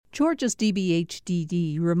Georgia's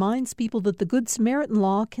DBHDD reminds people that the Good Samaritan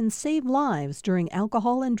Law can save lives during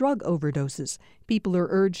alcohol and drug overdoses. People are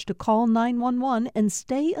urged to call 911 and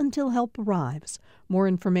stay until help arrives. More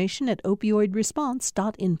information at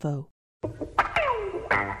opioidresponse.info.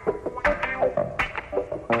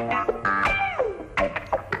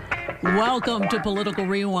 Welcome to Political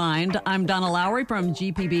Rewind. I'm Donna Lowry from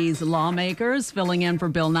GPB's Lawmakers, filling in for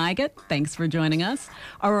Bill Nigut. Thanks for joining us.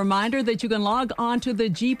 A reminder that you can log on to the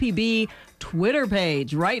GPB Twitter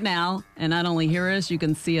page right now and not only hear us, you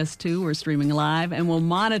can see us too. We're streaming live and we'll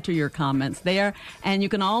monitor your comments there. And you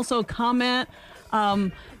can also comment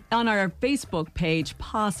on our Facebook page,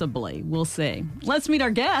 possibly. We'll see. Let's meet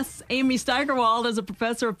our guests. Amy Steigerwald is a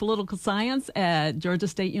professor of political science at Georgia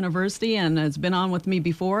State University and has been on with me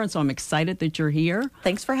before, and so I'm excited that you're here.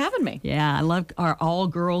 Thanks for having me. Yeah, I love our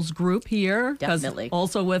all-girls group here. Definitely.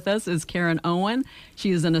 Also with us is Karen Owen.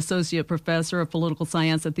 She is an associate professor of political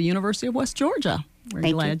science at the University of West Georgia.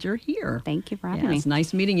 We're glad you're here. Thank you for having me. It's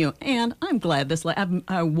nice meeting you. And I'm glad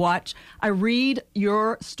I read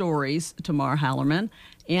your stories, Tamar Hallerman,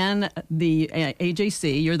 in the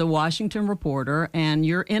AJC. You're the Washington reporter, and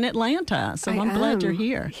you're in Atlanta. So I'm glad you're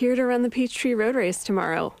here. Here to run the Peachtree Road Race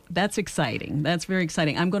tomorrow. That's exciting. That's very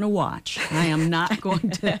exciting. I'm going to watch. I am not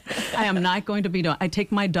going to. I am not going to be. I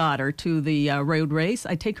take my daughter to the road race.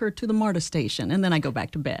 I take her to the MARTA station, and then I go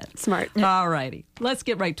back to bed. Smart. All righty. Let's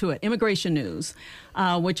get right to it. Immigration news,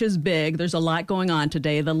 which is big. There's a lot going on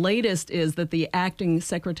today. The latest is that the acting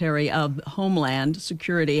Secretary of Homeland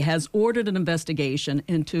Security has ordered an investigation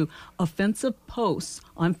into offensive posts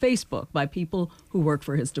on Facebook by people who work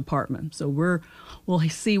for his department. So we'll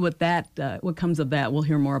see what comes of that. We'll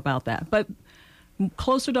hear more about that. But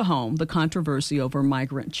closer to home, the controversy over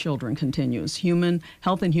migrant children continues.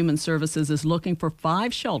 Health and Human Services is looking for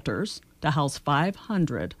 5 shelters to house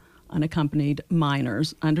 500 unaccompanied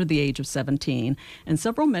minors under the age of 17. And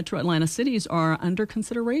several metro Atlanta cities are under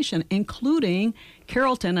consideration, including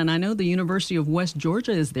Carrollton. And I know the University of West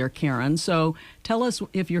Georgia is there, Karen. So tell us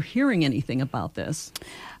if you're hearing anything about this.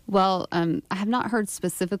 Well, I have not heard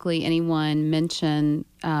specifically anyone mention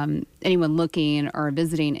anyone looking or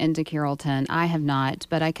visiting into Carrollton. I have not,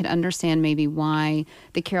 but I could understand maybe why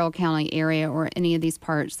the Carroll County area or any of these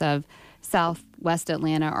parts of Southwest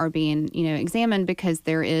Atlanta are being, examined, because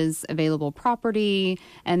there is available property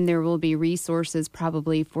and there will be resources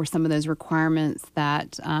probably for some of those requirements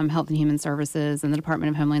that Health and Human Services and the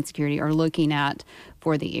Department of Homeland Security are looking at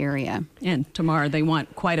for the area. And Tamar, they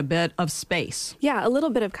want quite a bit of space. Yeah, a little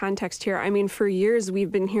bit of context here. I mean, for years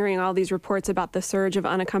we've been hearing all these reports about the surge of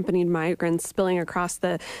unaccompanied migrants spilling across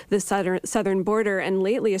the southern border, and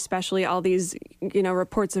lately especially all these,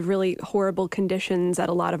 reports of really horrible conditions at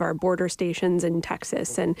a lot of our border stations in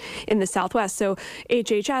Texas and in the Southwest. So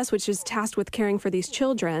HHS, which is tasked with caring for these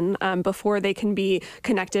children before they can be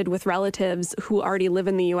connected with relatives who already live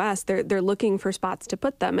in the U.S., they're looking for spots to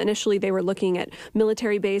put them. Initially, they were looking at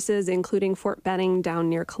military bases, including Fort Benning down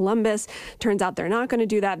near Columbus. Turns out they're not going to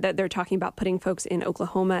do that. They're talking about putting folks in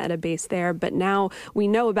Oklahoma at a base there. But now we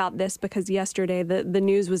know about this because yesterday the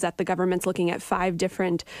news was that the government's looking at 5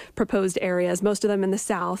 different proposed areas, most of them in the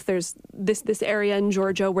South. There's this area in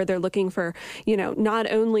Georgia where they're looking for, not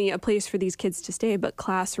only a place for these kids to stay, but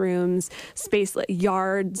classrooms, space,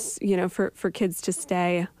 yards, for kids to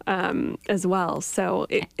stay as well. So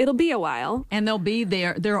it'll be a while. And they'll be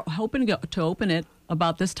there. They're hoping to open it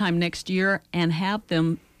about this time next year and have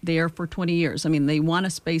them there for 20 years. I mean, they want a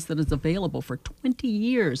space that is available for 20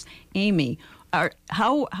 years. Amy,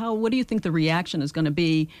 what do you think the reaction is going to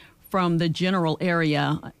be from the general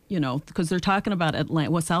area, because they're talking about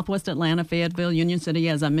Atlanta, Southwest Atlanta, Fayetteville, Union City,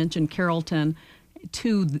 as I mentioned, Carrollton,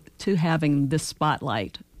 to having this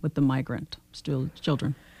spotlight with the migrant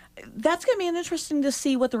children? That's going to be interesting to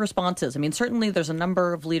see what the response is. I mean, certainly there's a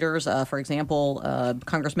number of leaders. For example,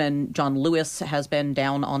 Congressman John Lewis has been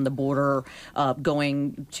down on the border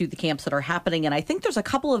going to the camps that are happening. And I think there's a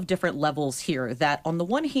couple of different levels here that on the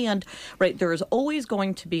one hand, right, there is always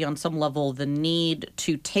going to be on some level the need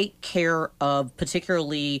to take care of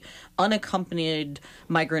particularly unaccompanied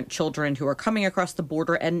migrant children who are coming across the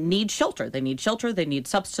border and need shelter. They need shelter, they need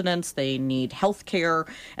subsistence, they need health care.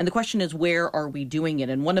 And the question is, where are we doing it?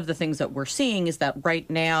 And one of the things that we're seeing is that right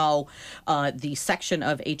now, the section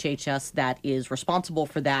of HHS that is responsible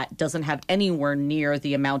for that doesn't have anywhere near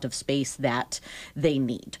the amount of space that they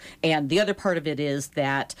need. And the other part of it is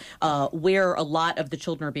that where a lot of the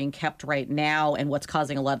children are being kept right now and what's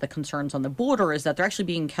causing a lot of the concerns on the border is that they're actually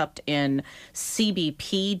being kept in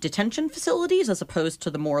CBP detention facilities as opposed to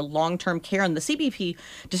the more long-term care. And the CBP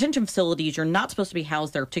detention facilities, you're not supposed to be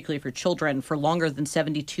housed there, particularly for children, for longer than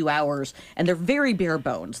 72 hours. And they're very bare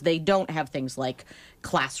bones. concerns. They don't have things like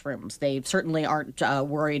classrooms. They certainly aren't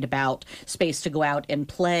worried about space to go out and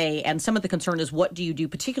play. And some of the concern is, what do you do,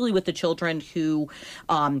 particularly with the children who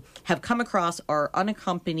have come across, are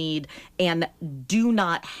unaccompanied, and do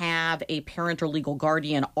not have a parent or legal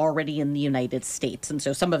guardian already in the United States. And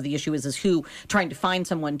so some of the issue is who trying to find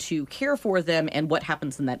someone to care for them and what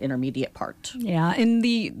happens in that intermediate part. Yeah, and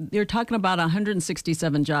they're talking about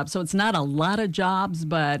 167 jobs, so it's not a lot of jobs,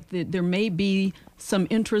 but there may be some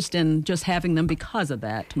interest in just having them because of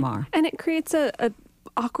that, Tamar. And it creates a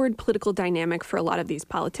awkward political dynamic for a lot of these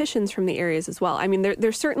politicians from the areas as well. I mean,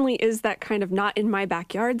 there certainly is that kind of not in my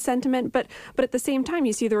backyard sentiment, but at the same time,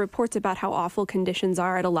 you see the reports about how awful conditions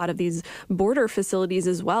are at a lot of these border facilities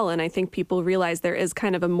as well. And I think people realize there is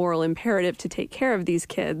kind of a moral imperative to take care of these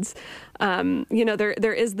kids.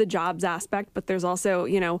 There is the jobs aspect, but there's also,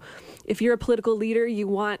 if you're a political leader, you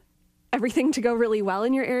want everything to go really well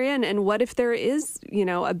in your area. And what if there is,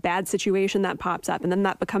 a bad situation that pops up, and then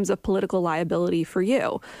that becomes a political liability for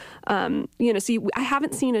you? I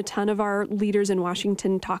haven't seen a ton of our leaders in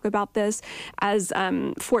Washington talk about this. As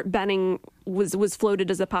Fort Benning was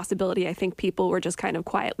floated as a possibility, I think people were just kind of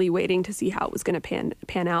quietly waiting to see how it was going to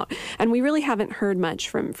pan out. And we really haven't heard much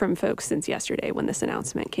from folks since yesterday when this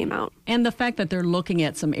announcement came out. And the fact that they're looking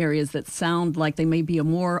at some areas that sound like they may be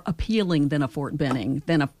more appealing than a Fort Benning,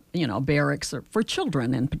 than a barracks, or for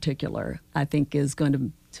children in particular, I think is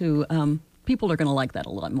going to people are going to like that a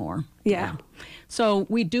lot more. Yeah. So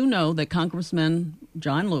we do know that Congressman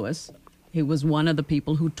John Lewis, he was one of the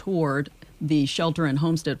people who toured the shelter in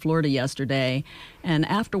Homestead, Florida yesterday, and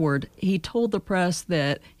afterward he told the press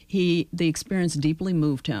that the experience deeply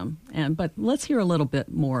moved him. But let's hear a little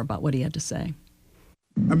bit more about what he had to say.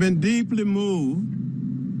 I've been deeply moved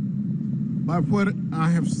by what I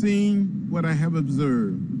have seen, what I have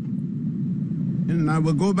observed. And I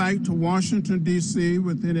will go back to Washington, D.C.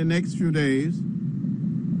 within the next few days,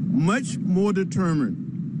 much more determined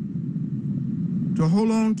to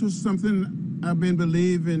hold on to something I've been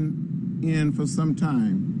believing in for some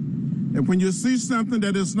time. And when you see something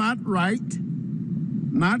that is not right,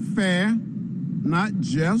 not fair, not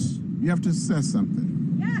just, you have to say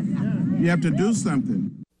something. Yes. You have to do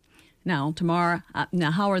something. Now, Tamar,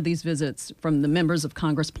 how are these visits from the members of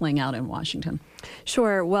Congress playing out in Washington?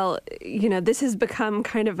 Sure. Well, this has become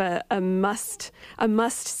kind of a must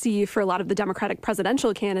see for a lot of the Democratic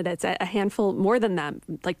presidential candidates. A handful more than them,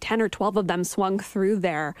 like 10 or 12 of them, swung through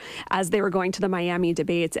there as they were going to the Miami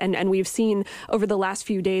debates. And we've seen over the last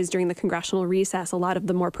few days during the congressional recess, a lot of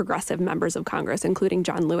the more progressive members of Congress, including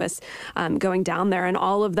John Lewis, going down there. And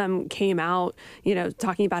all of them came out,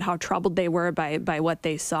 talking about how troubled they were by what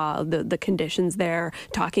they saw, the conditions there,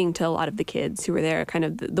 talking to a lot of the kids who were there, kind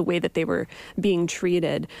of the way that they were being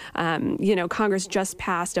treated. Congress just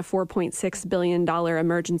passed a $4.6 billion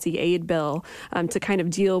emergency aid bill to kind of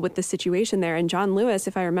deal with the situation there. And John Lewis,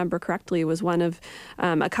 if I remember correctly, was one of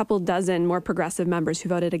a couple dozen more progressive members who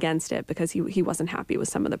voted against it because he wasn't happy with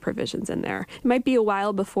some of the provisions in there. It might be a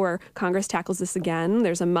while before Congress tackles this again.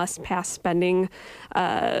 There's a must-pass spending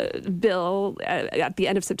bill at the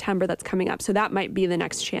end of September that's coming up. So that might be the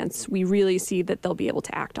next chance we really see that they'll be able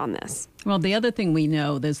to act on this. Well, the other thing we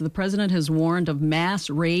know is the president has warned of mass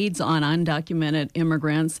raids on undocumented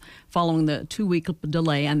immigrants following the 2-week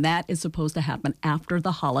delay, and that is supposed to happen after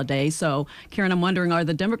the holiday. So, Karen, I'm wondering, are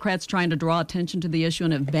the Democrats trying to draw attention to the issue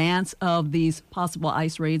in advance of these possible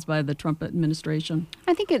ICE raids by the Trump administration?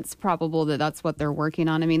 I think it's probable that that's what they're working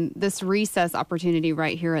on. I mean, this recess opportunity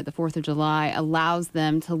right here at the 4th of July allows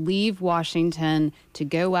them to leave Washington, to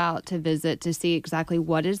go out to visit, to see exactly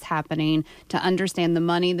what is happening, to understand the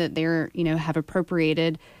money that they're have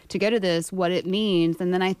appropriated to go to this, what it means.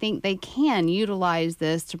 And then I think they can utilize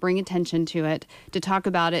this to bring attention to it, to talk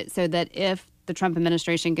about it, so that if the Trump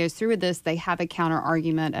administration goes through with this, they have a counter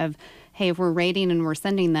argument of, hey, if we're raiding and we're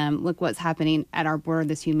sending them, look what's happening at our border,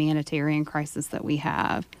 this humanitarian crisis that we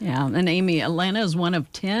have. Yeah, and Amy, Atlanta is one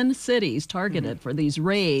of 10 cities targeted for these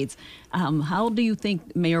raids. How do you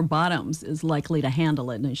think Mayor Bottoms is likely to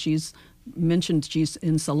handle it? And she's mentioned she's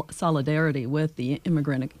in solidarity with the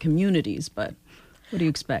immigrant communities, but what do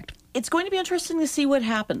you expect? It's going to be interesting to see what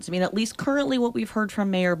happens. I mean, at least currently what we've heard from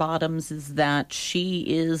Mayor Bottoms is that she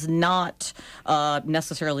is not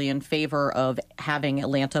necessarily in favor of having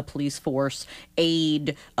Atlanta police force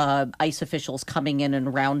aid ICE officials coming in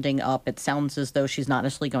and rounding up. It sounds as though she's not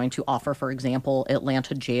necessarily going to offer, for example,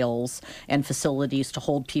 Atlanta jails and facilities to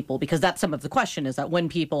hold people, because that's some of the question, is that when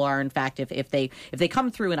people are, in fact, if they come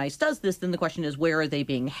through and ICE does this, then the question is, where are they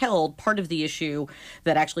being held? Part of the issue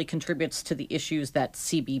that actually contributes to the issues that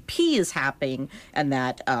CBP key is happening, and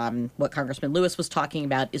that what Congressman Lewis was talking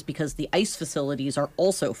about is because the ICE facilities are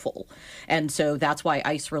also full. And so that's why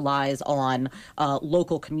ICE relies on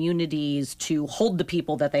local communities to hold the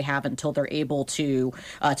people that they have until they're able to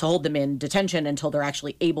hold them in detention until they're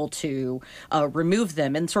actually able to remove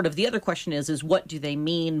them. And sort of the other question is what do they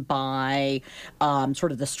mean by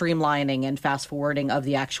sort of the streamlining and fast forwarding of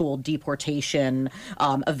the actual deportation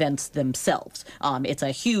events themselves? It's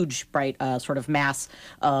a huge, sort of mass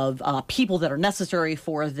of people that are necessary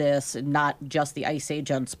for this, not just the ICE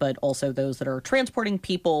agents, but also those that are transporting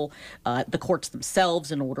people, the courts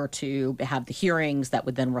themselves, in order to have the hearings that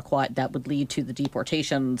would then lead to the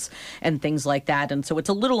deportations and things like that. And so it's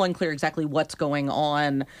a little unclear exactly what's going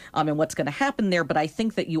on and what's going to happen there. But I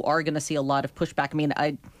think that you are going to see a lot of pushback. I mean,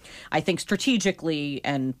 I think strategically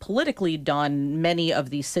and politically done, many of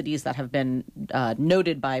these cities that have been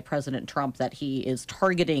noted by President Trump that he is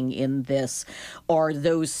targeting in this are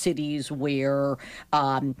those cities where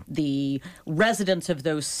the residents of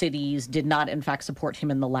those cities did not, in fact, support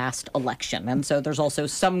him in the last election. And so there's also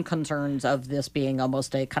some concerns of this being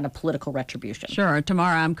almost a kind of political retribution. Sure.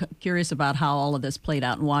 Tamara, I'm curious about how all of this played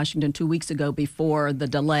out in Washington 2 weeks ago before the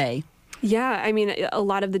delay. Yeah, I mean, a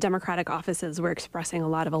lot of the Democratic offices were expressing a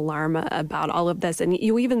lot of alarm about all of this. And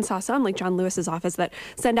you even saw some, like John Lewis's office, that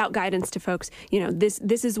send out guidance to folks, this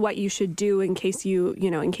is what you should do in case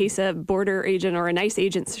in case a border agent or a ICE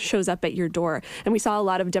agent shows up at your door. And we saw a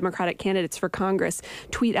lot of Democratic candidates for Congress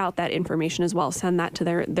tweet out that information as well, send that to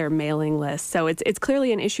their mailing list. So it's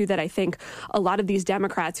clearly an issue that I think a lot of these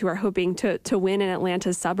Democrats who are hoping to win in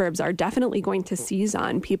Atlanta's suburbs are definitely going to seize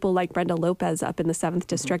on. People like Brenda Lopez up in the 7th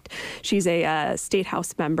District. She's a state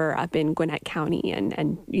house member up in Gwinnett County,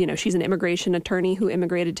 and she's an immigration attorney who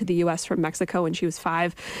immigrated to the U.S. from Mexico when she was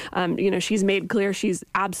 5. She's made clear she's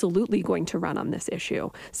absolutely going to run on this issue.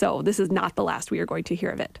 So this is not the last we are going to hear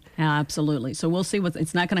of it. Absolutely. So we'll see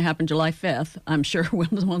it's not going to happen July 5th. I'm sure we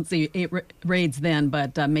won't see 8 raids then,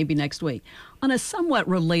 but maybe next week. On a somewhat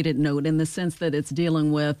related note, in the sense that it's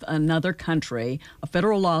dealing with another country, a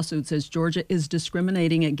federal lawsuit says Georgia is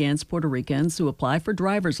discriminating against Puerto Ricans who apply for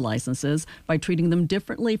driver's licenses by treating them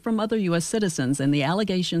differently from other U.S. citizens. And the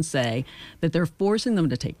allegations say that they're forcing them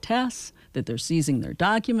to take tests, that they're seizing their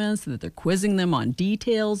documents, that they're quizzing them on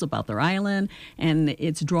details about their island, and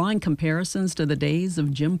it's drawing comparisons to the days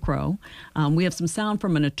of Jim Crow. We have some sound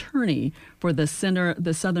from an attorney for the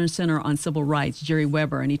Southern Center on Civil Rights, Jerry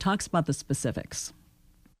Weber, and he talks about the specifics.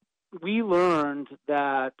 We learned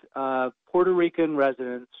that Puerto Rican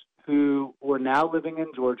residents who were now living in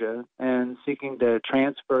Georgia and seeking to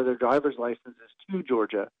transfer their driver's licenses to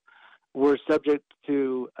Georgia were subject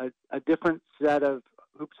to a different set of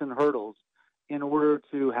hoops and hurdles in order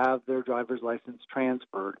to have their driver's license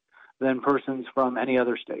transferred than persons from any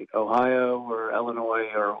other state, Ohio or Illinois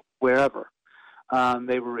or wherever.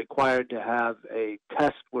 They were required to have a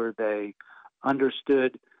test where they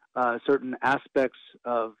understood certain aspects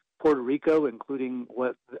of Puerto Rico, including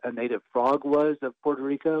what a native frog was of Puerto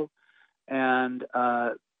Rico. And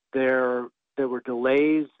there were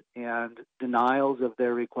delays and denials of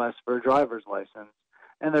their request for a driver's license.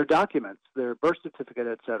 And their documents, their birth certificate,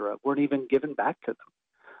 et cetera, weren't even given back to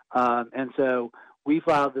them. And so we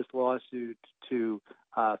filed this lawsuit to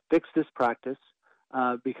fix this practice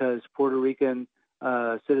because Puerto Rican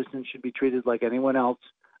citizens should be treated like anyone else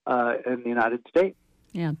in the United States.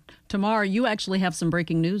 Yeah. Tamara, you actually have some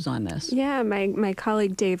breaking news on this. Yeah, my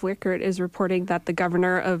colleague Dave Wickert is reporting that the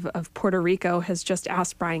governor of Puerto Rico has just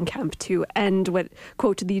asked Brian Kemp to end what,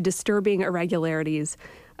 quote, the disturbing irregularities,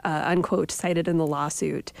 unquote, cited in the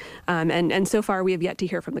lawsuit. And so far, we have yet to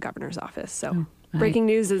hear from the governor's office. So breaking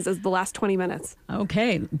news is the last 20 minutes.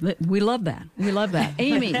 Okay. We love that. We love that.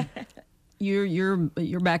 Amy,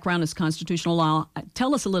 your background is constitutional law.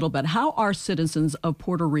 Tell us a little bit. How are citizens of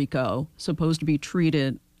Puerto Rico supposed to be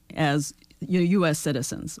treated as U.S.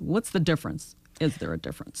 citizens? What's the difference? Is there a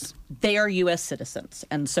difference? They are U.S. citizens.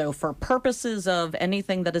 And so for purposes of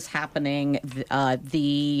anything that is happening,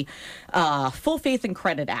 the Full Faith and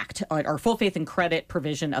Credit Act, or Full Faith and Credit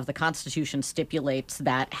provision of the Constitution stipulates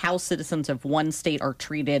that how citizens of one state are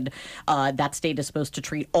treated, that state is supposed to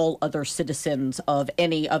treat all other citizens of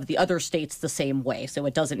any of the other states the same way. So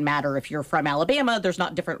it doesn't matter if you're from Alabama, there's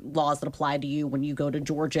not different laws that apply to you when you go to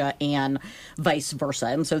Georgia and vice versa.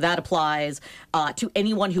 And so that applies to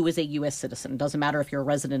anyone who is a U.S. citizen. Doesn't doesn't matter if you're a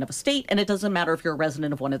resident of a state, and it doesn't matter if you're a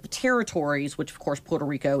resident of one of the territories, which, of course, Puerto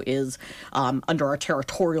Rico is under our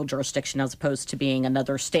territorial jurisdiction as opposed to being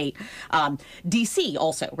another state. D.C.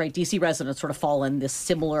 also, right? D.C. residents sort of fall in this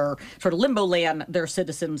similar sort of limbo land. They're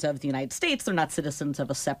citizens of the United States. They're not citizens of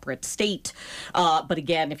a separate state. But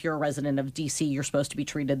again, if you're a resident of D.C., you're supposed to be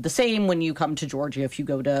treated the same when you come to Georgia, if you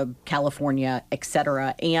go to California, et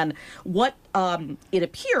cetera. And what it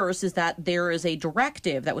appears is that there is a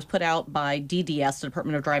directive that was put out by DDS, the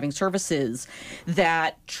Department of Driving Services,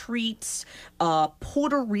 that treats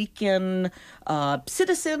Puerto Rican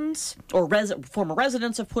citizens or former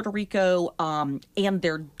residents of Puerto Rico and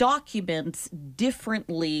their documents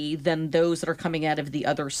differently than those that are coming out of the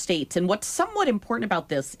other states. And what's somewhat important about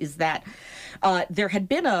this is that there had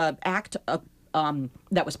been an act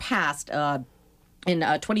that was passed in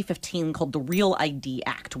 2015 called the Real ID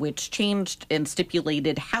Act, which changed and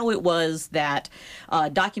stipulated how it was that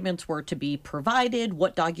documents were to be provided,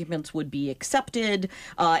 what documents would be accepted,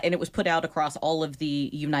 and it was put out across all of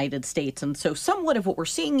the United States. And so somewhat of what we're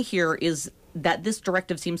seeing here is that this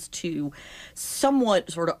directive seems to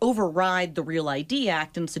somewhat sort of override the Real ID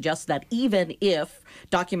Act and suggests that even if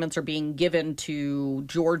documents are being given to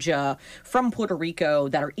Georgia from Puerto Rico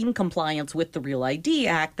that are in compliance with the Real ID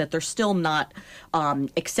Act, that they're still not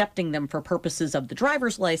accepting them for purposes of the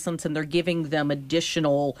driver's license, and they're giving them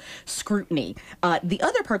additional scrutiny. The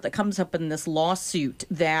other part that comes up in this lawsuit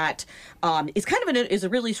that is kind of is a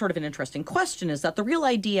really sort of an interesting question is that the Real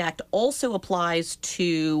ID Act also applies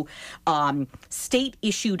to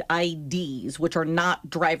state-issued IDs, which are not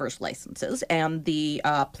driver's licenses. And the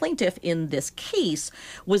plaintiff in this case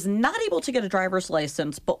was not able to get a driver's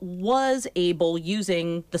license, but was able,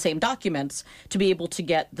 using the same documents, to be able to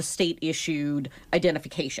get the state-issued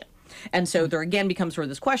identification. And so there again becomes sort of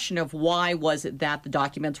this question of why was it that the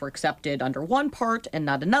documents were accepted under one part and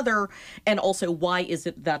not another? And also, why is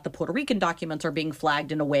it that the Puerto Rican documents are being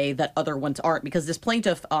flagged in a way that other ones aren't? Because this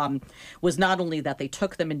plaintiff was not only that they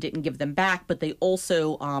took them and didn't give them back, but they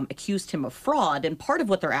also accused him of fraud. And part of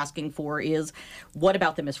what they're asking for is what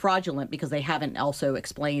about them is fraudulent, because they haven't also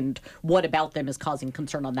explained what about them is causing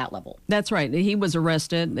concern on that level. That's right. He was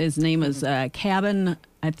arrested. His name is Cabin.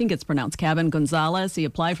 I think it's pronounced Cabin Gonzalez. He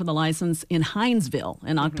applied for the license in Hinesville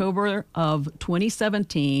in October of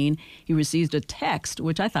 2017. He received a text,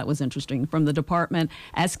 which I thought was interesting, from the department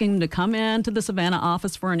asking him to come in to the Savannah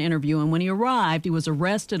office for an interview. And when he arrived, he was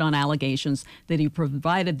arrested on allegations that he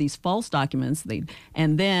provided these false documents.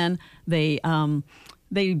 And then they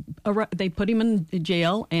put him in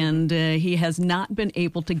jail, and he has not been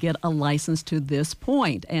able to get a license to this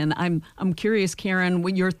point. And I'm curious, Karen,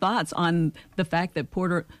 what your thoughts on the fact that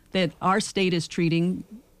that our state is treating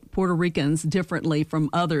Puerto Ricans differently from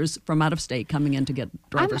others from out of state coming in to get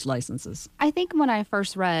driver's licenses. I think when I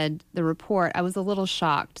first read the report, I was a little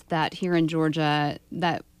shocked that here in Georgia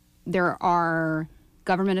that there are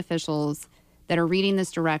government officials that are reading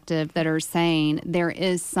this directive that are saying there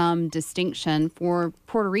is some distinction for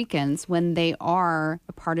Puerto Ricans when they are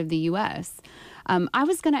a part of the U.S. I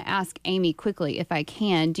was going to ask Amy quickly, if I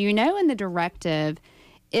can, do you know in the directive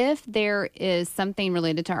if there is something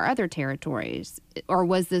related to our other territories, or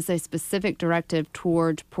was this a specific directive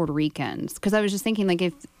toward Puerto Ricans? Because I was just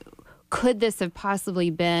thinking, could this have possibly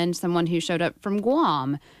been someone who showed up from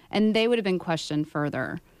Guam and they would have been questioned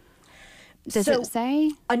further? Does it say?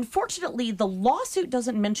 Unfortunately, the lawsuit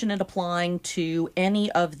doesn't mention it applying to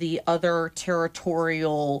any of the other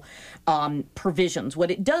territorial provisions. What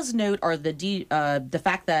it does note are the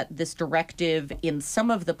fact that this directive in some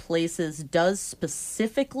of the places does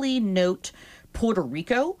specifically note Puerto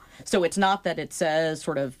Rico. So it's not that it says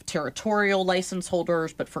sort of territorial license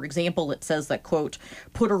holders, but for example, it says that, quote,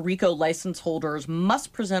 Puerto Rico license holders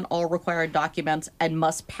must present all required documents and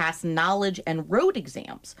must pass knowledge and road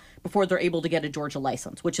exams before they're able to get a Georgia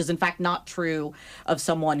license, which is in fact not true of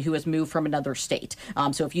someone who has moved from another state.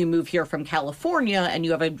 So if you move here from California and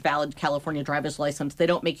you have a valid California driver's license, they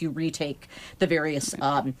don't make you retake the various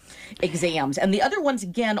exams. And the other ones,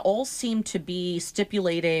 again, all seem to be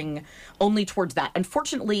stipulating only towards that.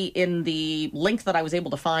 Unfortunately, in the link that I was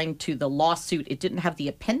able to find to the lawsuit, it didn't have the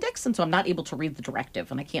appendix, and so I'm not able to read the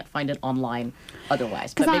directive, and I can't find it online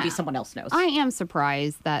otherwise, but maybe someone else knows. I am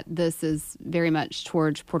surprised that this is very much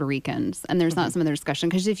towards Puerto Ricans, and there's not some other discussion,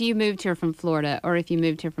 because if you moved here from Florida or if you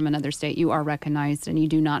moved here from another state, you are recognized, and you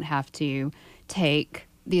do not have to take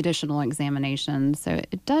the additional examination. So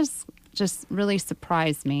it does just really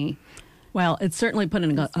surprise me. Well, it's certainly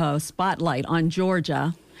putting a spotlight on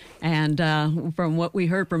Georgia. And from what we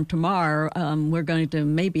heard from Tamar, we're going to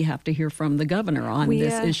maybe have to hear from the governor on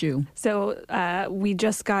this issue. So we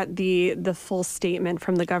just got the full statement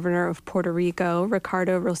from the governor of Puerto Rico,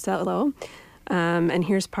 Ricardo Rossello. And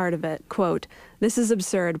here's part of it. Quote, "This is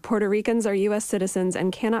absurd. Puerto Ricans are U.S. citizens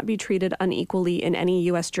and cannot be treated unequally in any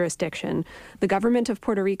U.S. jurisdiction. The government of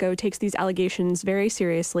Puerto Rico takes these allegations very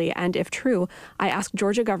seriously, and if true, I ask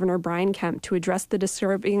Georgia Governor Brian Kemp to address the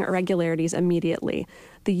disturbing irregularities immediately.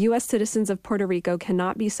 The U.S. citizens of Puerto Rico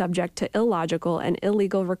cannot be subject to illogical and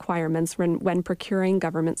illegal requirements when procuring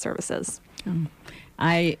government services."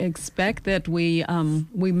 I expect that we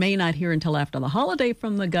may not hear until after the holiday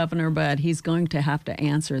from the governor, but he's going to have to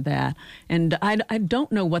answer that. And I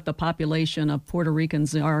don't know what the population of Puerto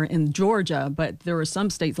Ricans are in Georgia, but there are some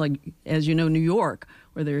states like, as you know, New York,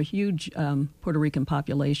 where there are huge Puerto Rican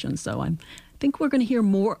populations. So I think we're going to hear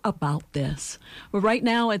more about this. But right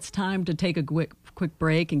now it's time to take a quick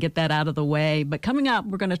break and get that out of the way. But coming up,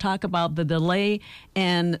 we're going to talk about the delay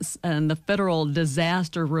and the federal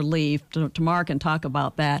disaster relief. Tamar can talk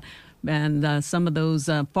about that. And some of those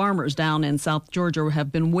farmers down in South Georgia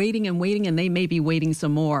have been waiting, and they may be waiting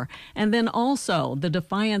some more. And then also the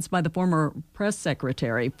defiance by the former press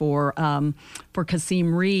secretary for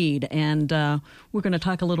Kasim Reed. And we're going to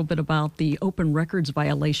talk a little bit about the open records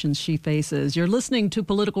violations she faces. You're listening to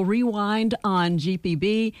Political Rewind on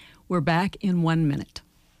GPB. We're back in 1 minute.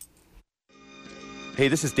 Hey,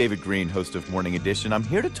 this is David Green, host of Morning Edition. I'm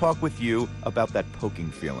here to talk with you about that poking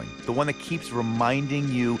feeling, the one that keeps reminding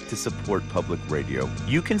you to support public radio.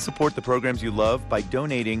 You can support the programs you love by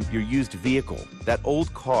donating your used vehicle. That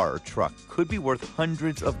old car or truck could be worth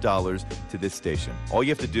hundreds of dollars to this station. All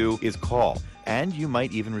you have to do is call, and you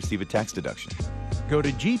might even receive a tax deduction. Go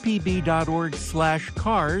to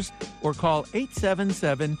gpb.org/cars or call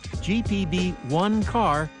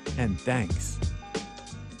 877-GPB-1-CAR, and thanks.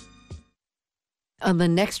 On the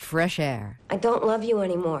next Fresh Air. I don't love you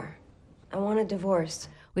anymore. I want a divorce.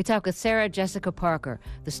 We talk with Sarah Jessica Parker,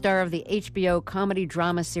 the star of the HBO comedy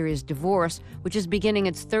drama series Divorce, which is beginning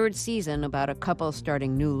its third season about a couple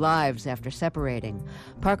starting new lives after separating.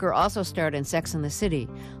 Parker also starred in Sex and the City.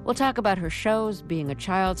 We'll talk about her shows, being a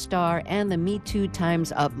child star, and the Me Too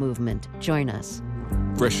Time's Up movement. Join us.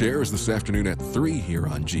 Fresh Air is this afternoon at 3 here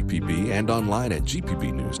on GPB and online at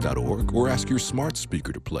gpbnews.org, or ask your smart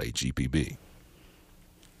speaker to play GPB.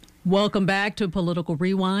 Welcome back to Political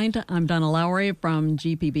Rewind. I'm Donna Lowry from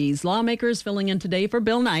GPB's Lawmakers, filling in today for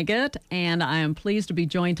Bill Nigut, and I am pleased to be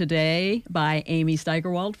joined today by Amy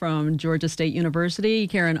Steigerwald from Georgia State University,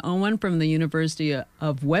 Karen Owen from the University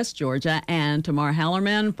of West Georgia, and Tamar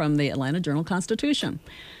Hallerman from the Atlanta Journal-Constitution.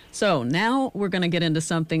 So now we're going to get into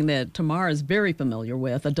something that Tamar is very familiar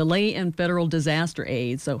with, a delay in federal disaster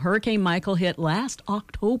aid. So Hurricane Michael hit last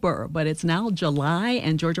October, but it's now July,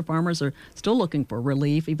 and Georgia farmers are still looking for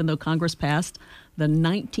relief, even though Congress passed the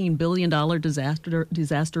 $19 billion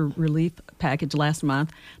disaster relief package last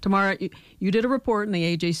month. Tamar, you did a report in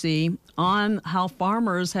the AJC on how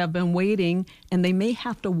farmers have been waiting, and they may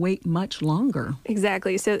have to wait much longer.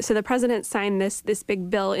 Exactly. So the president signed this big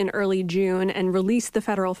bill in early June and released the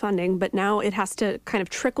federal funding, but now it has to kind of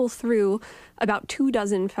trickle through about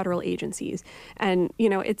 24 federal agencies. And, you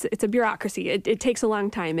know, it's a bureaucracy. It takes a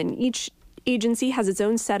long time, and each agency has its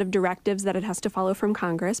own set of directives that it has to follow from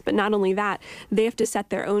Congress. But not only that, they have to set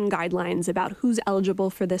their own guidelines about who's eligible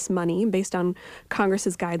for this money based on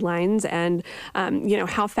Congress's guidelines and, you know,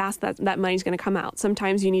 how fast that money is going to come out.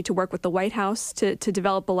 Sometimes you need to work with the White House to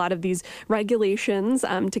develop a lot of these regulations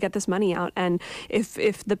to get this money out. And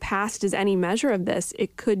if the past is any measure of this,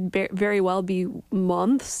 it could very well be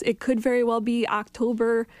months. It could very well be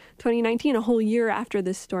October 2019, a whole year after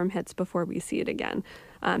this storm hits before we see it again.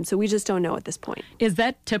 So we just don't know at this point. Is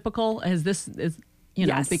that typical?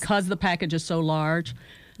 Yes. Because the package is so large?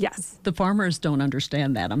 Yes. The farmers don't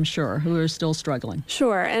understand that, I'm sure, who are still struggling.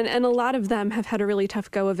 Sure. And a lot of them have had a really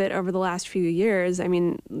tough go of it over the last few years. I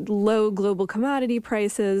mean, low global commodity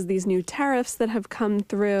prices, these new tariffs that have come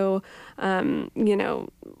through,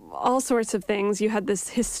 all sorts of things. You had this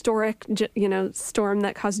historic, storm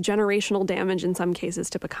that caused generational damage in some cases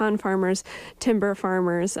to pecan farmers, timber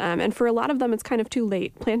farmers. And for a lot of them, it's kind of too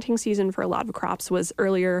late. Planting season for a lot of crops was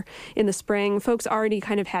earlier in the spring. Folks already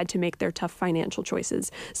kind of had to make their tough financial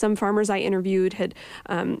choices. Some farmers I interviewed had,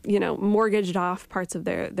 mortgaged off parts of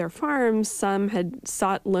their farms. Some had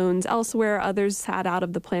sought loans elsewhere. Others sat out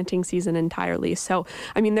of the planting season entirely. So,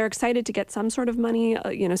 I mean, they're excited to get some sort of money.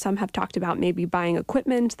 Some have talked about maybe buying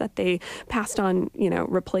equipment that they passed on,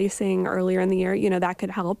 replacing earlier in the year. That could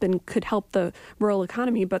help and could help the rural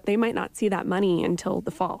economy, but they might not see that money until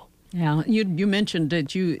the fall. Yeah, you mentioned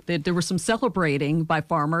that there was some celebrating by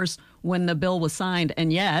farmers when the bill was signed,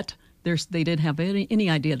 and yet they didn't have any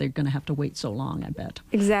idea they're going to have to wait so long, I bet.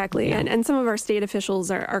 Exactly. Yeah. And some of our state officials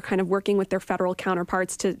are kind of working with their federal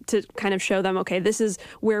counterparts to kind of show them, okay, this is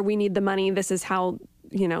where we need the money. This is how,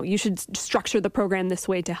 you should structure the program this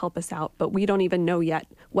way to help us out. But we don't even know yet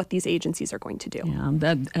what these agencies are going to do.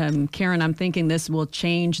 Yeah, Karen, I'm thinking this will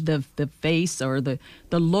change the face or the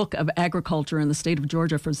look of agriculture in the state of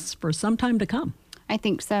Georgia for some time to come. I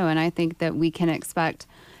think so. And I think that we can expect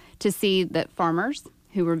to see that farmers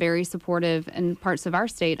who were very supportive in parts of our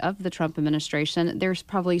state of the Trump administration, there's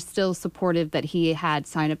probably still supportive that he had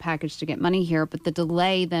signed a package to get money here, but the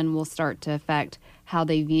delay then will start to affect how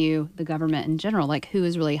they view the government in general, like who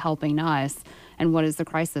is really helping us and what is the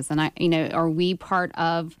crisis. And are we part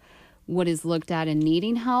of what is looked at in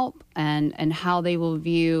needing help and how they will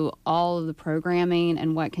view all of the programming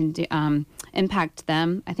and what can impact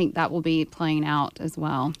them? I think that will be playing out as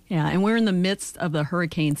well. Yeah, and we're in the midst of the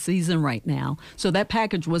hurricane season right now. So that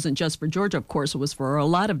package wasn't just for Georgia, of course, it was for a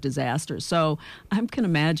lot of disasters. So I can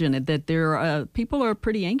imagine that people are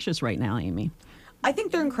pretty anxious right now, Amy. I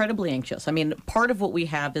think they're incredibly anxious. I mean, part of what we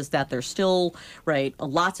have is that there's still,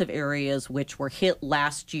 lots of areas which were hit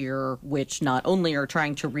last year, which not only are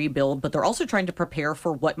trying to rebuild, but they're also trying to prepare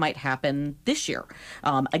for what might happen this year.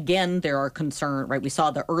 Again, there are concerns, right? We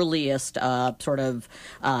saw the earliest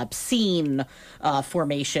scene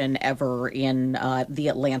formation ever in the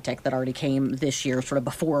Atlantic that already came this year, sort of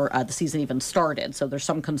before the season even started. So there's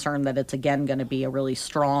some concern that it's again going to be a really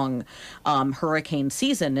strong hurricane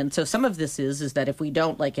season. And so some of this is that if we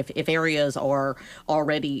don't, if areas are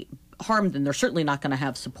already harmed, then they're certainly not going to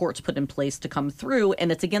have supports put in place to come through.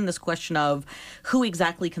 And it's again this question of who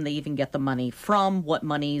exactly can they even get the money from, what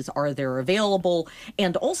monies are there available,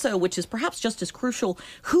 and also, which is perhaps just as crucial,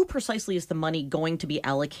 who precisely is the money going to be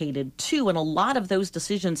allocated to? And a lot of those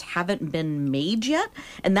decisions haven't been made yet,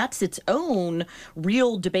 and that's its own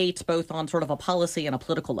real debate both on sort of a policy and a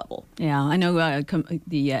political level. Yeah, I know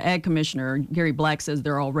the Ag Commissioner, Gary Black, says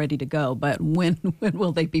they're all ready to go, but when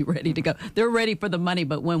will they be ready to go? They're ready for the money,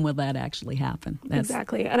 but when will that actually happen?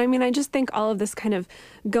 Exactly. And I mean, I just think all of this kind of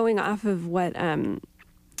going off of what,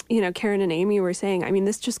 Karen and Amy were saying, I mean,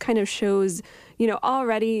 this just kind of shows,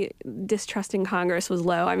 already distrusting Congress was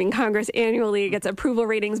low. I mean, Congress annually gets approval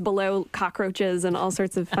ratings below cockroaches and all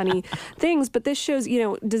sorts of funny things. But this shows,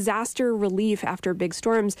 disaster relief after big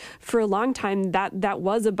storms. For a long time, that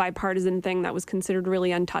was a bipartisan thing that was considered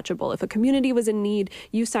really untouchable. If a community was in need,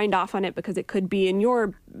 you signed off on it because it could be in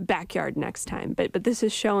your backyard next time. But this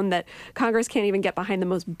has shown that Congress can't even get behind the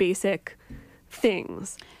most basic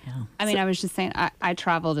things. Yeah. I mean, I was just saying, I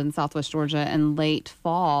traveled in Southwest Georgia in late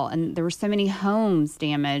fall, and there were so many homes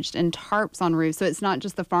damaged and tarps on roofs. So it's not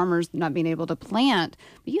just the farmers not being able to plant,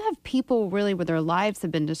 but you have people really where their lives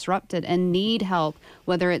have been disrupted and need help,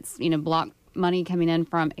 whether it's, block money coming in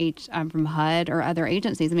from HUD or other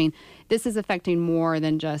agencies. I mean, this is affecting more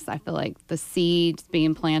than just, I feel like, the seeds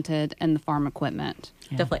being planted and the farm equipment.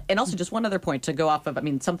 Yeah. Definitely. And also just one other point to go off of,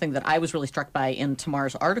 something that I was really struck by in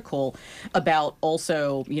Tamar's article about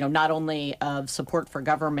also, not only of support for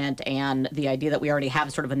government and the idea that we already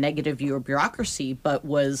have sort of a negative view of bureaucracy, but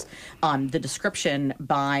was the description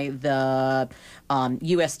by the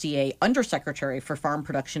USDA Undersecretary for Farm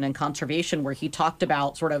Production and Conservation, where he talked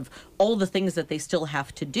about sort of all the things that they still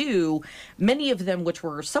have to do, many of them which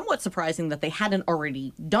were somewhat surprising that they hadn't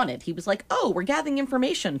already done it. He was like, we're gathering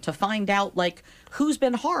information to find out, who's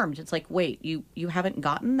been harmed. It's like, wait, you haven't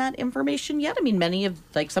gotten that information yet? I mean, many of,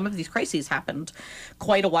 some of these crises happened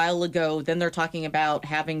quite a while ago. Then they're talking about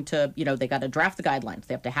having to, they got to draft the guidelines.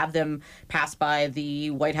 They have to have them passed by the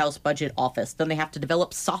White House Budget Office. Then they have to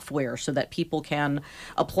develop software so that people can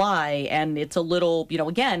apply. And it's a little,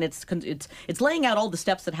 again, it's laying out all the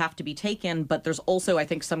steps that have to be taken, but there's also, I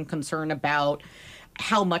think, some concern about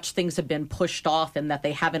how much things have been pushed off and that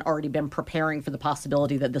they haven't already been preparing for the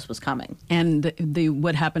possibility that this was coming. And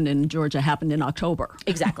what happened in Georgia happened in October.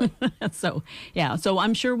 Exactly. So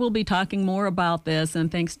I'm sure we'll be talking more about this. And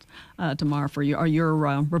thanks, Tamar, for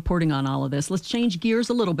your reporting on all of this. Let's change gears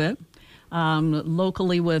a little bit.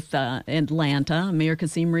 Locally with Atlanta, Mayor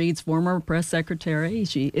Kasim Reed's former press secretary,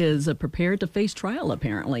 she is prepared to face trial,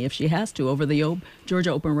 apparently, if she has to, over the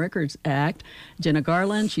Georgia Open Records Act. Jenna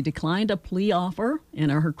Garland, she declined a plea offer in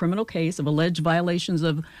her criminal case of alleged violations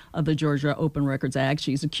of the Georgia Open Records Act.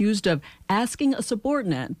 She's accused of asking a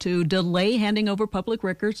subordinate to delay handing over public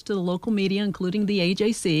records to the local media, including the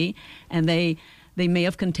AJC, and they may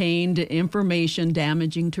have contained information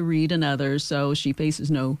damaging to Reed and others, so she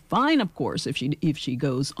faces no fine, of course, if she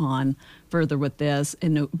goes on further with this.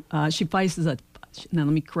 And she faces a now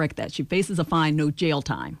let me correct that. She faces a fine, no jail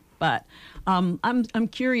time. But I'm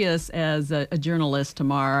curious, as a journalist,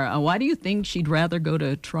 Tamar, why do you think she'd rather go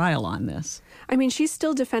to trial on this? I mean, she's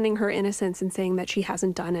still defending her innocence and saying that she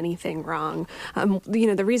hasn't done anything wrong.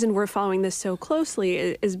 The reason we're following this so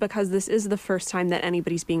closely is because this is the first time that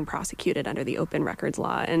anybody's being prosecuted under the Open Records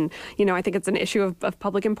Law. And, I think it's an issue of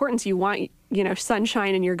public importance. You want,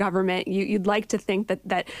 sunshine in your government. You'd like to think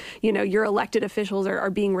that your elected officials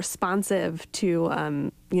are being responsive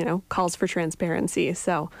to, calls for transparency.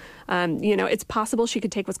 So, it's possible she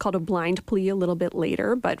could take what's called a blind plea a little bit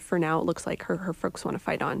later. But for now, it looks like her folks want to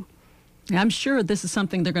fight on. I'm sure this is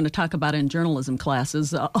something they're going to talk about in journalism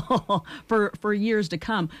classes for years to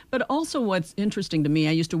come. But also what's interesting to me,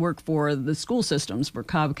 I used to work for the school systems for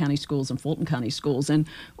Cobb County Schools and Fulton County Schools. And,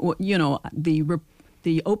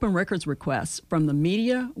 the open records requests from the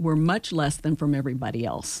media were much less than from everybody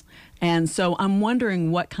else. And so I'm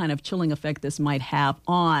wondering what kind of chilling effect this might have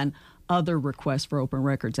on other requests for open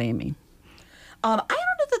records, Amy. I don't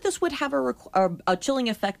know that this would have a chilling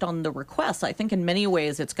effect on the requests. I think in many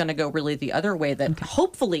ways it's going to go really the other way, that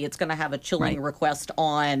hopefully it's going to have a chilling request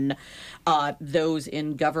on those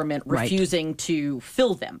in government refusing to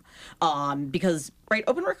fill them. Because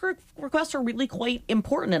open record requests are really quite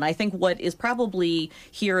important. And I think what is probably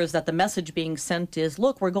here is that the message being sent is,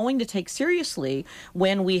 look, we're going to take seriously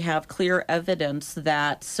when we have clear evidence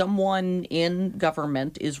that someone in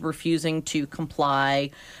government is refusing to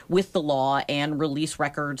comply with the law and release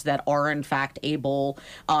records that are in fact able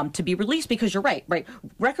to be released. Because you're right?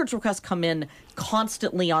 Records requests come in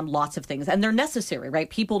constantly on lots of things, and they're necessary, right?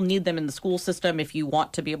 People need them in the school system. If you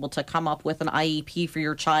want to be able to come up with an IEP for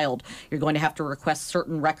your child, you're going to have to request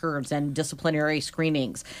certain records and disciplinary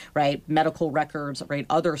screenings, right? Medical records, right?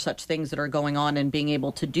 Other such things that are going on, and being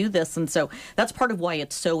able to do this. And so that's part of why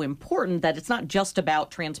it's so important that it's not just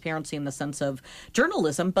about transparency in the sense of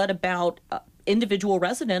journalism, but about individual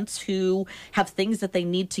residents who have things that they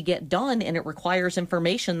need to get done, and it requires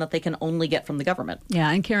information that they can only get from the government.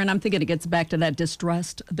 Yeah, and Karen, I'm thinking it gets back to that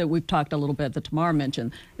distrust that we've talked a little bit, that Tamar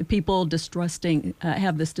mentioned. People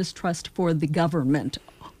have this distrust for the government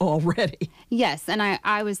already. Yes, and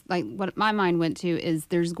I was like, what my mind went to is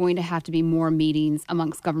there's going to have to be more meetings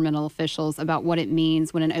amongst governmental officials about what it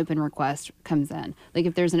means when an open request comes in. Like,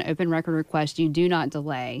 if there's an open record request, you do not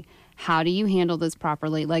delay. How do you handle this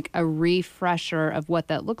properly? Like a refresher of what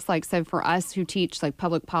that looks like. So for us who teach like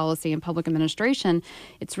public policy and public administration,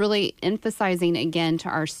 it's really emphasizing again to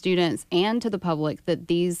our students and to the public that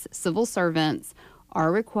these civil servants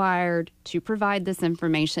are required to provide this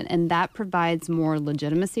information, and that provides more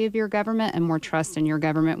legitimacy of your government and more trust in your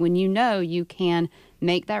government when you know you can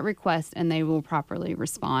make that request and they will properly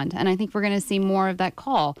respond. And I think we're going to see more of that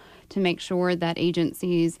call to make sure that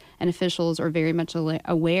agencies and officials are very much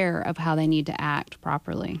aware of how they need to act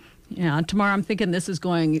properly. Yeah, tomorrow I'm thinking this is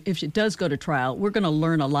going, if it does go to trial, we're going to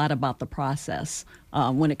learn a lot about the process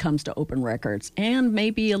when it comes to open records, and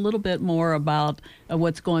maybe a little bit more about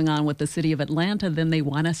what's going on with the city of Atlanta than they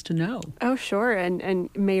want us to know. Oh, sure. And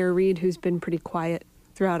Mayor Reed, who's been pretty quiet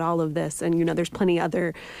throughout all of this, and there's plenty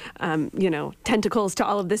other tentacles to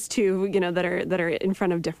all of this too, that are in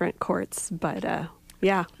front of different courts, but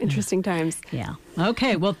yeah, interesting times. Yeah.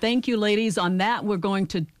 Okay. Well, thank you, ladies. On that, we're going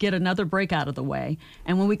to get another break out of the way.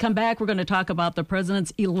 And when we come back, we're going to talk about the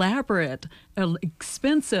president's elaborate,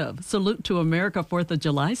 expensive Salute to America 4th of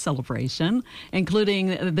July celebration,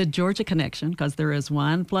 including the Georgia connection, because there is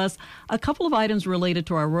one, plus a couple of items related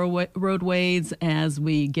to our roadways as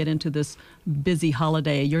we get into this busy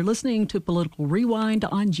holiday. You're listening to Political Rewind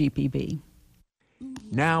on GPB.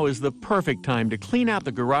 Now is the perfect time to clean out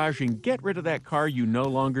the garage and get rid of that car you no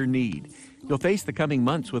longer need. You'll face the coming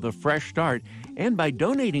months with a fresh start, and by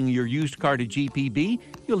donating your used car to GPB,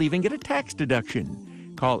 you'll even get a tax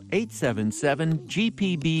deduction. Call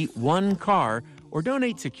 877-GPB-1CAR or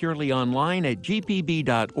donate securely online at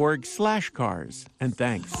gpb.org/cars. And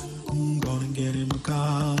thanks. I'm gonna get in my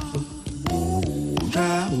car.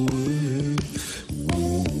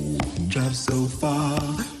 Drive so far.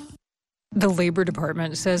 The Labor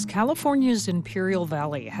Department says California's Imperial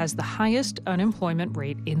Valley has the highest unemployment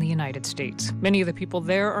rate in the United States. Many of the people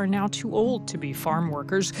there are now too old to be farm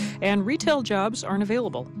workers, and retail jobs aren't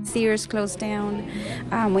available. Sears closed down.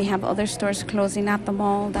 We have other stores closing at the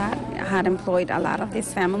mall that had employed a lot of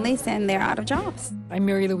these families, and they're out of jobs. I'm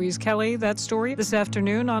Mary Louise Kelly. That story this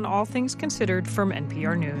afternoon on All Things Considered from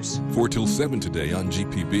NPR News. 4 till 7 today on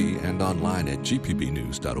GPB and online at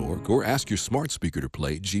gpbnews.org, or ask your smart speaker to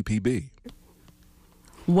play GPB.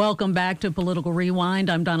 Welcome back to Political Rewind.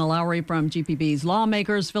 I'm Donna Lowry from GPB's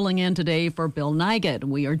Lawmakers, filling in today for Bill Nigut.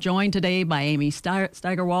 We are joined today by Amy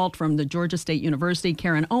Steigerwalt from the Georgia State University,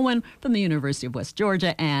 Karen Owen from the University of West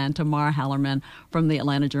Georgia, and Tamar Hallerman from the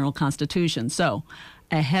Atlanta Journal-Constitution. So,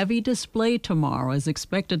 a heavy display tomorrow is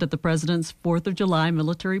expected at the President's 4th of July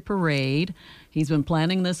military parade. He's been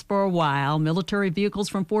planning this for a while. Military vehicles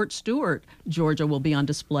from Fort Stewart, Georgia, will be on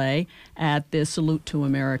display at this Salute to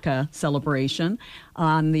America celebration.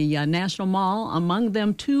 On the National Mall, among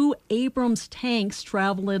them, 2 Abrams tanks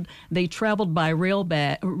traveled by rail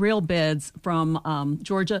beds from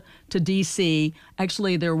Georgia to D.C.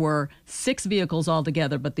 Actually, there were 6 vehicles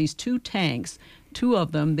altogether, but these 2 tanks, 2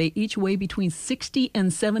 of them, they each weigh between 60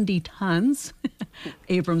 and 70 tons,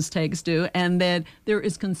 Abrams tanks do, and that there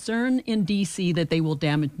is concern in D.C. that they will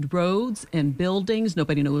damage roads and buildings.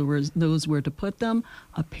 Nobody knows where to put them.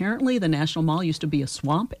 Apparently, the National Mall used to be a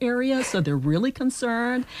swamp area, so they're really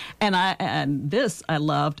concerned. And this I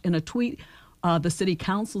loved. In a tweet, the city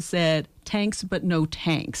council said, "Tanks, but no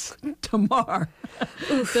tanks." Tamar,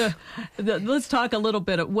 let's talk a little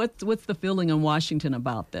bit. What's the feeling in Washington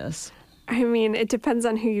about this? I mean, it depends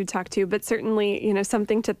on who you talk to, but certainly,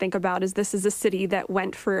 something to think about is this is a city that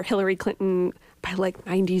went for Hillary Clinton by like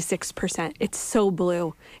 96%. It's so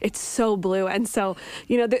blue. It's so blue. And so,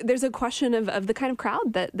 there's a question of the kind of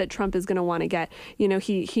crowd that Trump is going to want to get.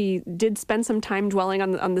 He did spend some time dwelling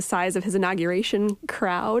on the size of his inauguration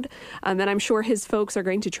crowd. And I'm sure his folks are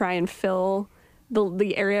going to try and fill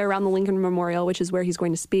the area around the Lincoln Memorial, which is where he's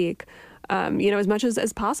going to speak, as much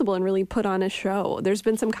as possible and really put on a show. There's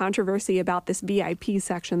been some controversy about this VIP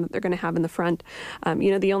section that they're going to have in the front.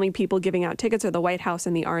 The only people giving out tickets are the White House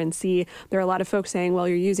and the RNC. There are a lot of folks saying, well,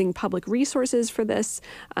 you're using public resources for this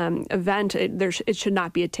event. It should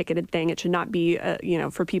not be a ticketed thing. It should not be,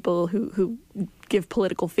 for people who give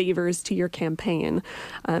political favors to your campaign.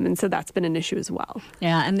 And so that's been an issue as well.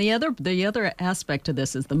 Yeah, and the other aspect to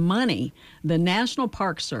this is the money. The National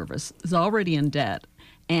Park Service is already in debt,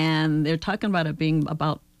 and they're talking about it being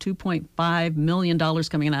about $2.5 million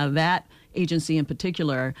coming out of that agency in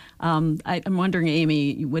particular. I'm wondering,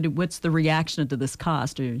 Amy, what's the reaction to this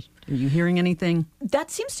cost? Are you hearing anything?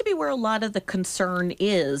 That seems to be where a lot of the concern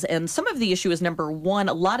is. And some of the issue is, number one,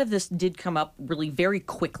 a lot of this did come up really very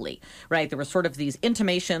quickly, right? There were sort of these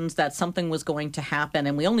intimations that something was going to happen.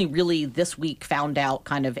 And we only really this week found out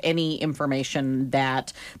kind of any information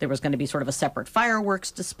that there was going to be sort of a separate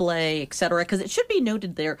fireworks display, et cetera. Because it should be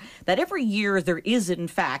noted there that every year there is, in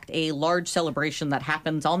fact, a large celebration that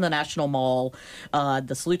happens on the National Mall,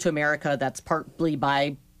 the Salute to America, that's partly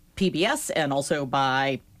by PBS and also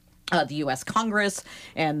by the U.S. Congress,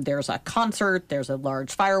 and there's a concert, there's a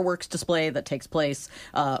large fireworks display that takes place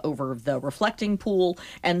over the reflecting pool.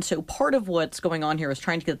 And so part of what's going on here is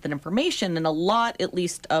trying to get that information, and a lot, at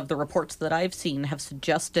least, of the reports that I've seen have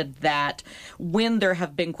suggested that when there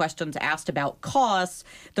have been questions asked about costs,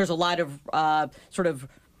 there's a lot of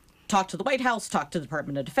talk to the White House, talk to the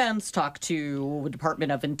Department of Defense, talk to the Department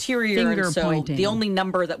of Interior. And so the only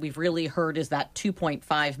number that we've really heard is that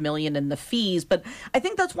 $2.5 million in the fees. But I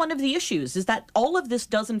think that's one of the issues, is that all of this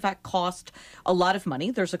does in fact cost a lot of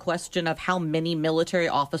money. There's a question of how many military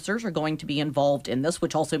officers are going to be involved in this,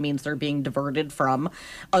 which also means they're being diverted from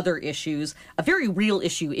other issues. A very real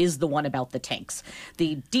issue is the one about the tanks.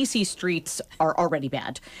 The DC streets are already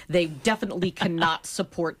bad. They definitely cannot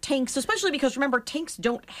support tanks, especially because, remember, tanks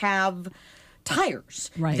don't have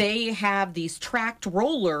tires. Right. They have these tracked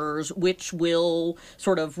rollers, which will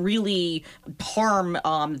sort of really harm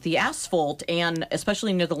the asphalt. And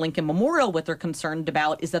especially near the Lincoln Memorial, what they're concerned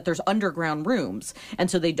about is that there's underground rooms.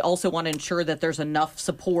 And so they also want to ensure that there's enough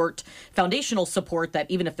support, foundational support, that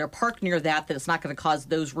even if they're parked near that it's not going to cause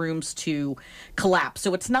those rooms to collapse.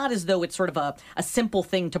 So it's not as though it's sort of a simple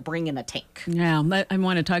thing to bring in a tank. Yeah, I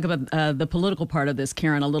want to talk about the political part of this,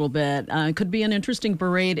 Karen, a little bit. It could be an interesting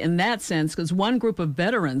parade in that sense, because one group of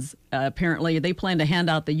veterans, apparently, they plan to hand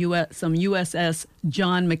out some USS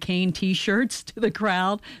John McCain T-shirts to the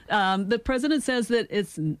crowd. The president says that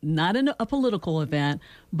it's not a political event,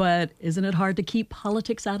 but isn't it hard to keep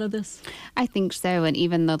politics out of this? I think so. And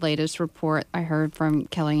even the latest report I heard from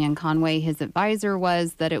Kellyanne Conway, his advisor,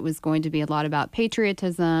 was that it was going to be a lot about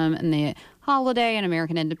patriotism and the holiday and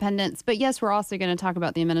American independence. But yes, we're also going to talk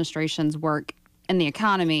about the administration's work and the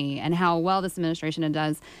economy and how well this administration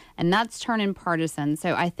does, and that's turning partisan.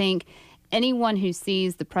 So I think anyone who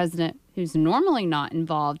sees the president, who's normally not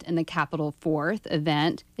involved in the Capitol 4th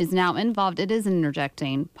event, is now involved. It is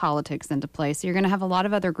interjecting politics into play. So you're going to have a lot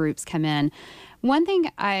of other groups come in. One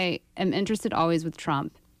thing I am interested always with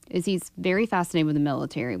Trump is he's very fascinated with the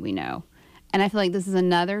military, we know. And I feel like this is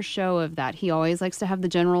another show of that. He always likes to have the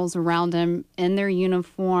generals around him in their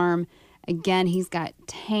uniform. Again, he's got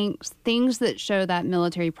tanks, things that show that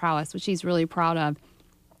military prowess, which he's really proud of.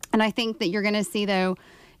 And I think that you're going to see, though,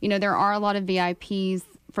 there are a lot of VIPs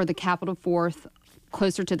for the Capitol Fourth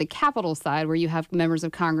closer to the Capitol side where you have members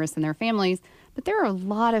of Congress and their families. But there are a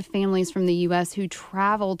lot of families from the U.S. who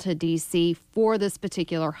travel to D.C. for this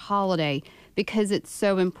particular holiday because it's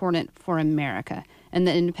so important for America and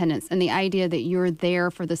the independence and the idea that you're there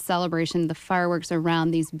for the celebration, the fireworks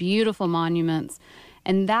around these beautiful monuments.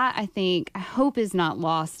 And that, I hope is not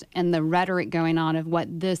lost in the rhetoric going on of what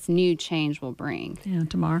this new change will bring. Yeah,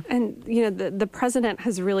 Tamar. And, the president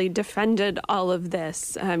has really defended all of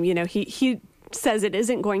this. He says it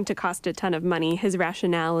isn't going to cost a ton of money. His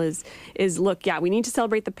rationale is look, we need to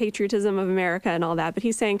celebrate the patriotism of America and all that. But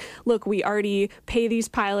he's saying, look, we already pay these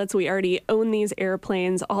pilots. We already own these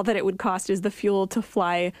airplanes. All that it would cost is the fuel to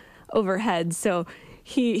fly overhead. So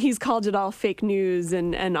he's called it all fake news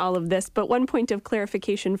and all of this. But one point of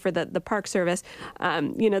clarification for the Park Service,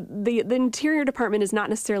 the Interior Department is not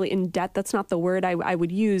necessarily in debt. That's not the word I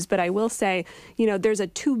would use. But I will say, there's a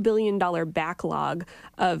 $2 billion backlog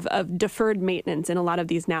of deferred maintenance in a lot of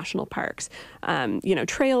these national parks.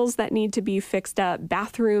 Trails that need to be fixed up,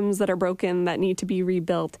 bathrooms that are broken that need to be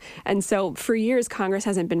rebuilt. And so for years, Congress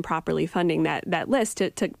hasn't been properly funding that list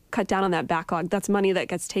to cut down on that backlog. That's money that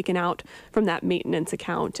gets taken out from that maintenance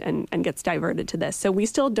account and gets diverted to this. So we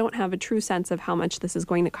still don't have a true sense of how much this is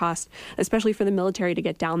going to cost, especially for the military to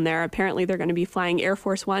get down there. Apparently, they're going to be flying Air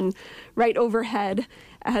Force One right overhead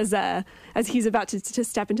as he's about to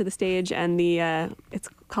step into the stage, and it's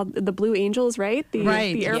called the Blue Angels, right?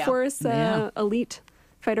 The Air Force elite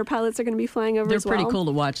fighter pilots are going to be flying over as well. They're pretty cool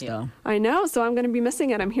to watch, though. I know, so I'm going to be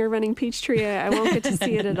missing it. I'm here running Peachtree. I won't get to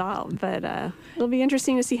see it at all, but it'll be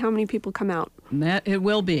interesting to see how many people come out. That it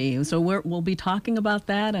will be. So we'll be talking about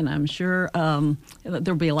that, and I'm sure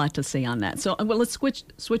there'll be a lot to say on that. So let's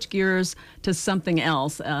switch gears to something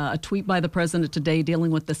else. A tweet by the president today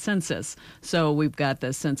dealing with the census. So we've got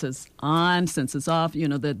the census on, census off.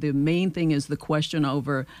 The main thing is the question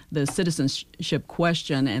over the citizenship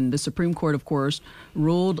question, and the Supreme Court, of course,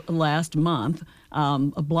 ruled last month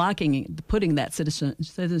putting that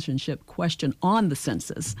citizenship question on the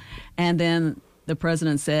census. And then the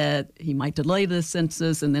president said he might delay the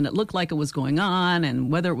census, and then it looked like it was going on,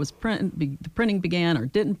 and whether it was the printing began or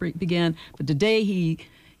didn't begin. But today he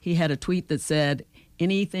had a tweet that said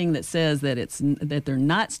anything that says that they're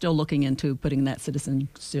not still looking into putting that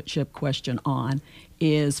citizenship question on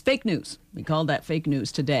is fake news. We called that fake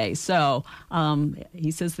news today. So he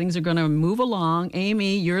says things are going to move along.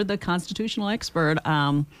 Amy, you're the constitutional expert.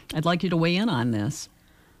 I'd like you to weigh in on this.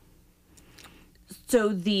 So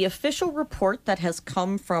the official report that has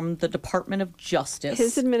come from the Department of Justice,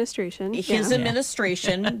 his administration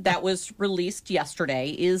that was released yesterday,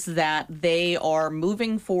 is that they are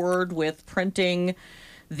moving forward with printing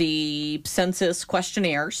the census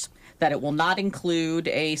questionnaires, that it will not include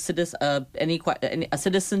a citizenship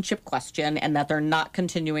question, and that they're not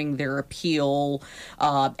continuing their appeal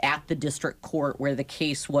at the district court where the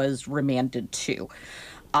case was remanded to.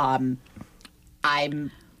 I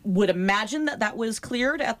would imagine that was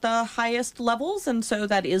cleared at the highest levels, and so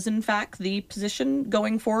that is, in fact, the position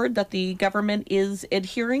going forward that the government is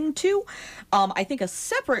adhering to. I think a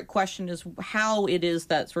separate question is how it is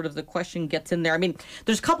that sort of the question gets in there. I mean,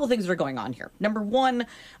 there's a couple of things that are going on here. Number one,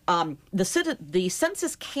 the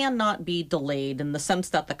census cannot be delayed in the sense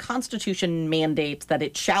that the Constitution mandates that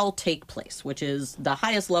it shall take place, which is the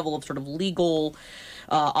highest level of sort of legal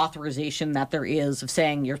authorization that there is of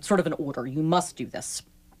saying you're sort of an order, you must do this.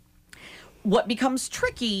 What becomes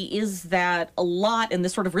tricky is that a lot, and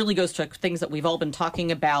this sort of really goes to things that we've all been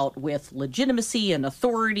talking about with legitimacy and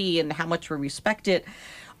authority and how much we respect it.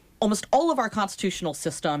 Almost all of our constitutional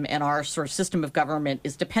system and our sort of system of government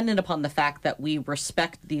is dependent upon the fact that we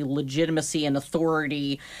respect the legitimacy and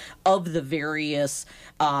authority of the various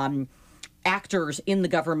actors in the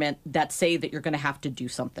government that say that you're going to have to do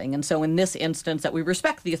something. And so in this instance, that we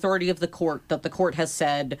respect the authority of the court, that the court has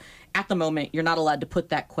said at the moment you're not allowed to put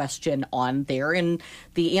that question on there. And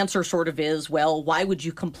the answer sort of is, well, why would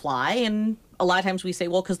you comply? And a lot of times we say,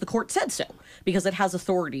 well, because the court said so, because it has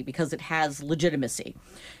authority, because it has legitimacy.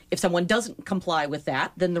 If someone doesn't comply with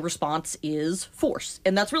that, then the response is force.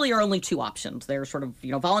 And that's really our only two options. There's sort of,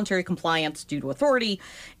 voluntary compliance due to authority,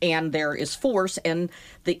 and there is force. And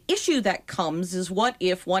the issue that comes is, what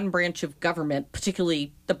if one branch of government,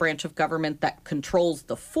 particularly the branch of government that controls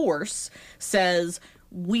the force, says,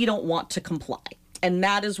 we don't want to comply? And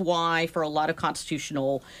that is why, for a lot of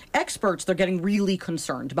constitutional experts, they're getting really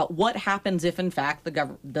concerned about what happens if, in fact,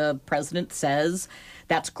 the president says,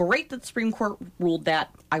 that's great that the Supreme Court ruled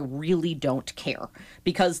that, I really don't care.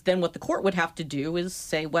 Because then what the court would have to do is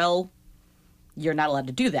say, well, you're not allowed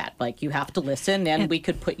to do that. Like, you have to listen, and we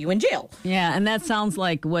could put you in jail. Yeah, and that sounds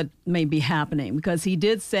like what may be happening, because he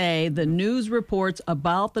did say the news reports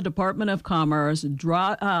about the Department of Commerce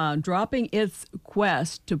dropping its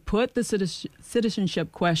quest to put the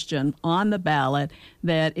citizenship question on the ballot,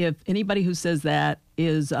 that if anybody who says that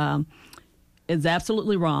is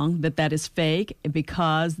absolutely wrong, that is fake,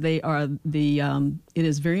 because they are it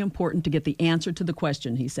is very important to get the answer to the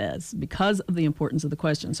question, he says, because of the importance of the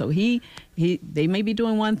question. So they may be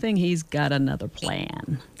doing one thing, he's got another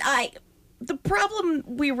plan. The problem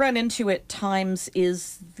we run into at times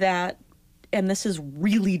is that, and this is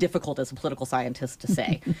really difficult as a political scientist to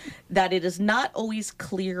say, that it is not always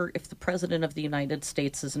clear if the President of the United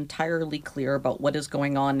States is entirely clear about what is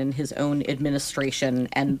going on in his own administration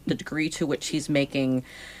and the degree to which he's making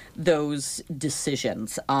those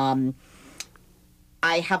decisions.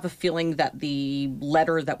 I have a feeling that the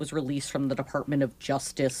letter that was released from the Department of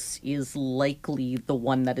Justice is likely the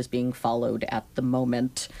one that is being followed at the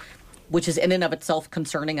moment, which is in and of itself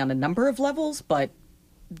concerning on a number of levels, but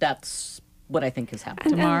that's what I think is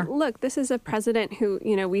happening. And look, this is a president who,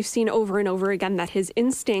 we've seen over and over again that his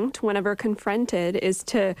instinct, whenever confronted, is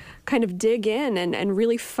to kind of dig in and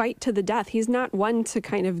really fight to the death. He's not one to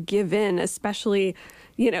kind of give in, especially,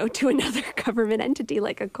 to another government entity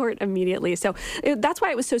like a court immediately. So that's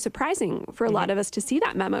why it was so surprising for a lot of us to see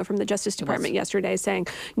that memo from the Justice Department yesterday saying,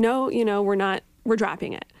 no, we're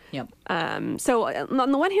dropping it. Yep. So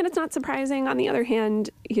on the one hand, it's not surprising. On the other hand,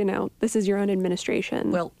 this is your own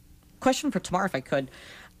administration. Well, question for Tamar, if I could.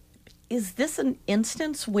 Is this an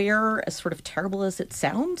instance where, as sort of terrible as it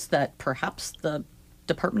sounds, that perhaps the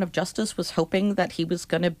Department of Justice was hoping that he was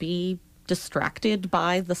going to be distracted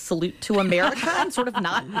by the salute to America and sort of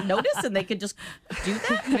not notice, and they could just do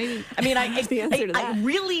that? I mean, it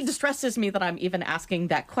really distresses me that I'm even asking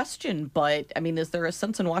that question, but I mean, is there a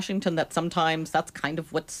sense in Washington that sometimes that's kind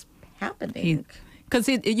of what's happening? Because,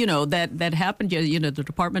 that happened, the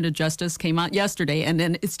Department of Justice came out yesterday, and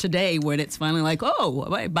then it's today when it's finally like,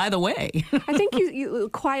 oh, by the way. I think you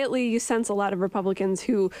quietly sense a lot of Republicans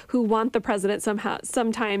who want the president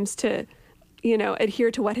sometimes to,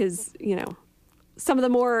 adhere to what his, some of the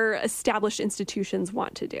more established institutions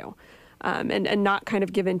want to do. And not kind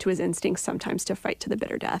of give in to his instincts sometimes to fight to the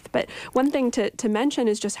bitter death. But one thing to mention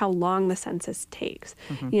is just how long the census takes.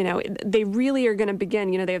 Mm-hmm. They really are going to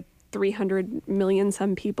begin, they have 300 million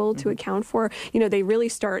some people to account for. They really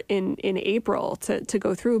start in April to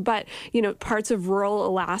go through. But, parts of rural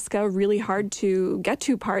Alaska, really hard to get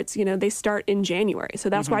to parts, they start in January. So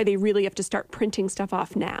that's why they really have to start printing stuff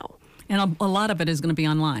off now. And a lot of it is going to be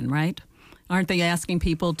online, right? Aren't they asking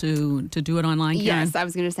people to do it online, Karen? Yes, I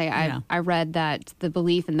was going to say, I read that the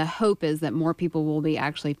belief and the hope is that more people will be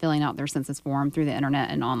actually filling out their census form through the internet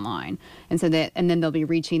and online. And then they'll be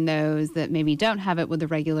reaching those that maybe don't have it with the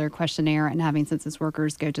regular questionnaire and having census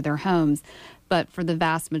workers go to their homes. But for the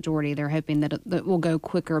vast majority, they're hoping that it will go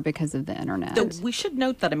quicker because of the internet. So we should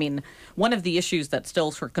note that, one of the issues that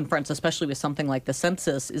still sort of confronts, especially with something like the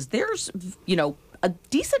census, is there's, a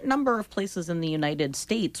decent number of places in the United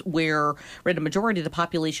States where a majority of the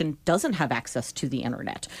population doesn't have access to the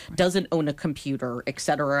internet, doesn't own a computer, et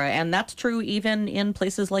cetera. And that's true even in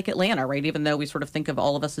places like Atlanta, right? Even though we sort of think of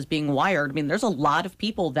all of us as being wired, there's a lot of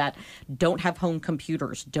people that don't have home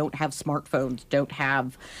computers, don't have smartphones, don't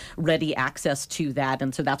have ready access to that.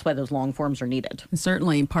 And so that's why those long forms are needed.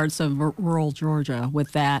 Certainly parts of rural Georgia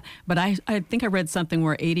with that. But I think I read something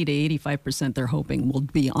where 80 to 85% they're hoping will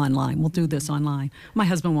be online. We'll do this online. My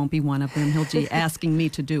husband won't be one of them. He'll be asking me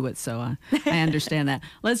to do it, so I understand that.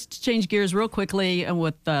 Let's change gears real quickly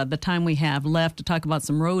with the time we have left to talk about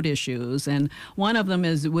some road issues. And one of them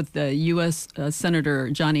is with the U.S. Senator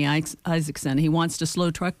Johnny Isakson. He wants to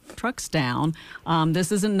slow trucks down.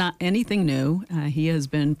 This isn't not anything new. He has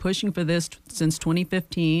been pushing for this since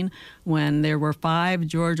 2015 when there were 5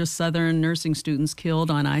 Georgia Southern nursing students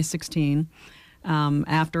killed on I-16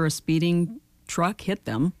 after a speeding truck hit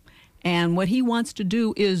them. And what he wants to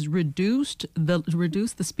do is reduce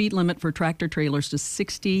the speed limit for tractor trailers to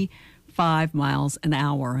 60 5 miles an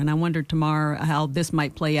hour. And I wondered, Tamar, how this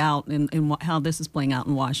might play out and how this is playing out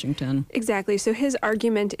in Washington. Exactly. So his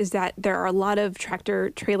argument is that there are a lot of tractor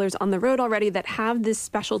trailers on the road already that have this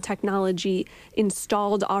special technology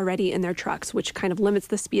installed already in their trucks, which kind of limits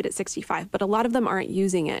the speed at 65. But a lot of them aren't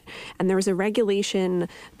using it. And there was a regulation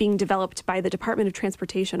being developed by the Department of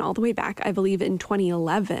Transportation all the way back, I believe, in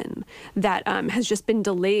 2011 that has just been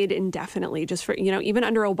delayed indefinitely, just for, even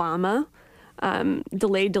under Obama.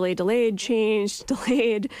 Delayed, changed,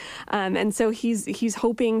 delayed. And so he's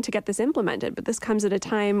hoping to get this implemented. But this comes at a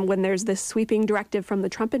time when there's this sweeping directive from the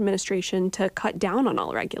Trump administration to cut down on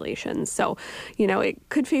all regulations. So, it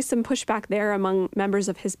could face some pushback there among members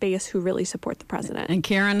of his base who really support the president. And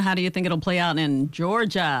Karen, how do you think it'll play out in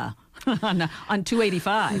Georgia? on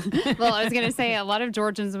 285. Well, I was going to say a lot of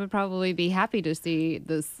Georgians would probably be happy to see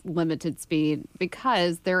this limited speed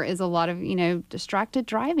because there is a lot of, distracted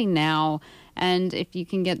driving now. And if you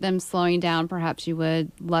can get them slowing down, perhaps you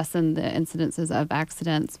would lessen the incidences of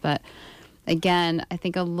accidents. But again, I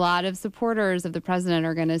think a lot of supporters of the president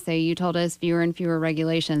are going to say, you told us fewer and fewer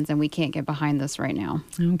regulations, and we can't get behind this right now.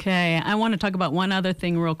 Okay. I want to talk about one other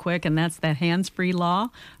thing real quick, and that's that hands-free law.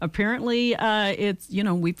 Apparently, it's,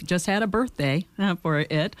 we've just had a birthday for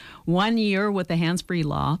it. 1 year with the hands-free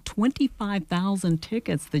law, 25,000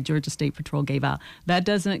 tickets the Georgia State Patrol gave out. That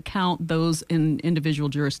doesn't count those in individual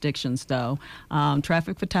jurisdictions, though.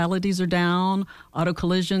 Traffic fatalities are down. Auto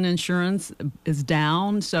collision insurance is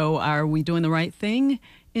down. So are we doing the right thing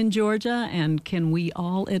in Georgia? And can we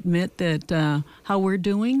all admit that how we're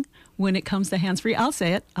doing when it comes to hands-free? I'll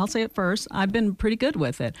say it first. I've been pretty good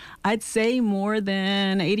with it. I'd say more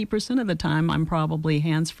than 80% of the time I'm probably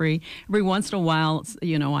hands-free. Every once in a while,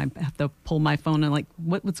 I have to pull my phone and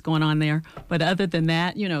what's going on there? But other than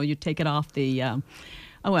that, you take it off the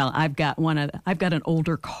I've got an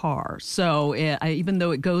older car, so even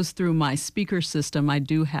though it goes through my speaker system, I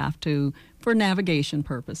do have to, for navigation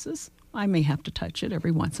purposes, I may have to touch it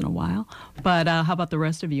every once in a while. But how about the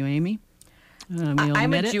rest of you, Amy?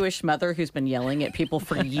 I'm a Jewish mother who's been yelling at people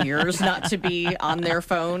for years not to be on their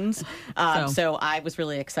phones. So I was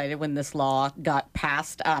really excited when this law got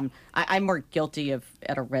passed. I'm more guilty of,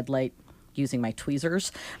 at a red light, using my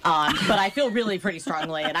tweezers. But I feel really pretty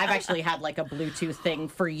strongly. And I've actually had a Bluetooth thing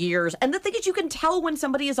for years. And the thing is, you can tell when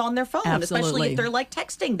somebody is on their phone, especially if they're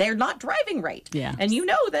texting. They're not driving right. Yeah. And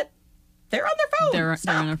that they're on their phone.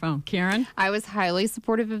 They're on their phone. Karen? I was highly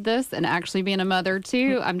supportive of this, and actually being a mother,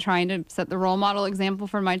 too, I'm trying to set the role model example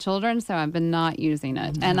for my children, so I've been not using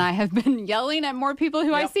it. Mm-hmm. And I have been yelling at more people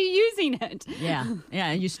who I see using it. Yeah.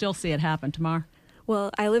 Yeah, you still see it happen, Tamar.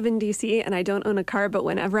 Well, I live in D.C. and I don't own a car, but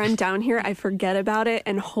whenever I'm down here, I forget about it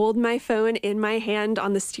and hold my phone in my hand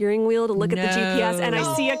on the steering wheel to look at the GPS, and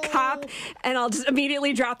I see a cop, and I'll just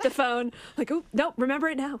immediately drop the phone. Oh, no, remember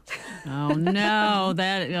it now. Oh, no.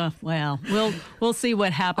 That, we'll see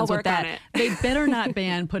what happens with that. They better not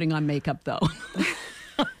ban putting on makeup, though.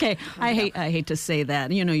 Okay, I hate to say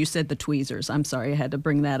that. You said the tweezers. I'm sorry I had to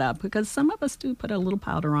bring that up because some of us do put a little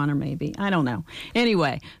powder on, or maybe. I don't know.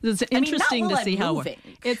 Anyway, it's interesting to see how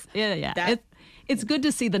it's good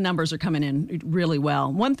to see the numbers are coming in really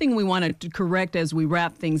well. One thing we wanted to correct as we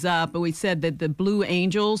wrap things up, we said that the Blue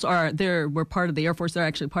Angels were part of the Air Force. They're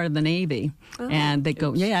actually part of the Navy. Oh, and they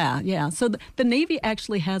go, yeah. So the Navy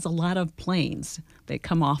actually has a lot of planes that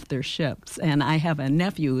come off their ships. And I have a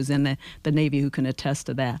nephew who's in the Navy who can attest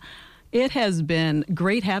to that. It has been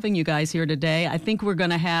great having you guys here today. I think we're going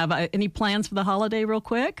to have any plans for the holiday real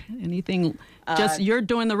quick? Anything? You're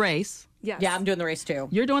doing the race. Yes. Yeah, I'm doing the race too.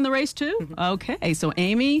 You're doing the race too? Okay. So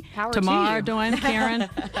Amy, Tamar doing, Karen.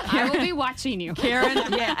 I will be watching you. Karen,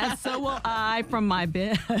 yeah, and so will I from my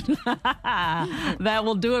bed. That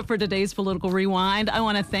will do it for today's Political Rewind. I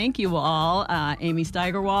want to thank you all, Amy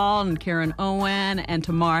Steigerwald and Karen Owen and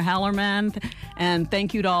Tamar Hallerman. And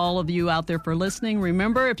thank you to all of you out there for listening.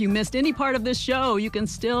 Remember, if you missed any part of this show, you can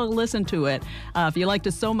still listen to it. If you liked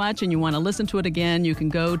it so much and you want to listen to it again, you can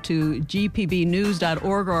go to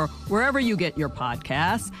gpbnews.org or wherever you get your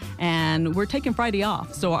podcasts. And we're taking Friday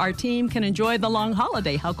off, so our team can enjoy the long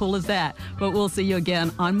holiday. How cool is that? But we'll see you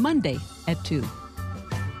again on Monday at 2.